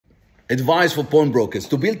Advice for pawnbrokers.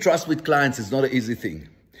 To build trust with clients is not an easy thing.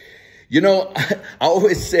 You know, I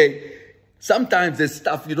always say, sometimes there's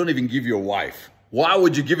stuff you don't even give your wife. Why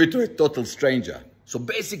would you give it to a total stranger? So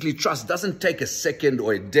basically, trust doesn't take a second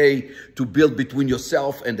or a day to build between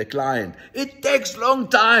yourself and the client. It takes a long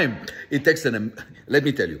time. It takes let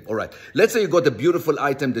me tell you, all right. Let's say you got a beautiful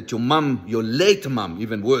item that your mom, your late mom,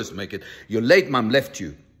 even worse, your late mom left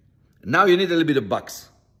you. Now you need a little bit of bucks.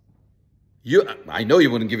 I know you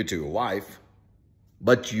wouldn't give it to your wife,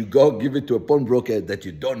 but you go give it to a pawnbroker that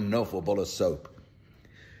you don't know for a bottle of soap.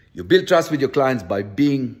 You build trust with your clients by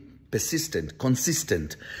being persistent,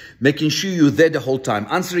 consistent, making sure you're there the whole time,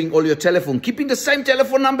 answering all your telephone, keeping the same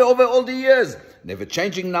telephone number over all the years, never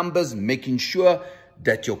changing numbers, making sure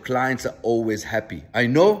that your clients are always happy. I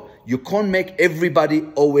know you can't make everybody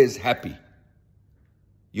always happy.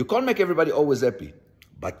 You can't make everybody always happy,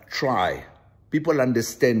 but try. People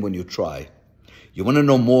understand when you try. You want to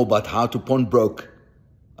know more about how to pawnbroker?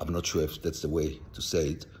 I'm not sure if that's the way to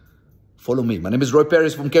say it. Follow me. My name is Roy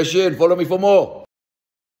Paris from Cashier, and follow me for more.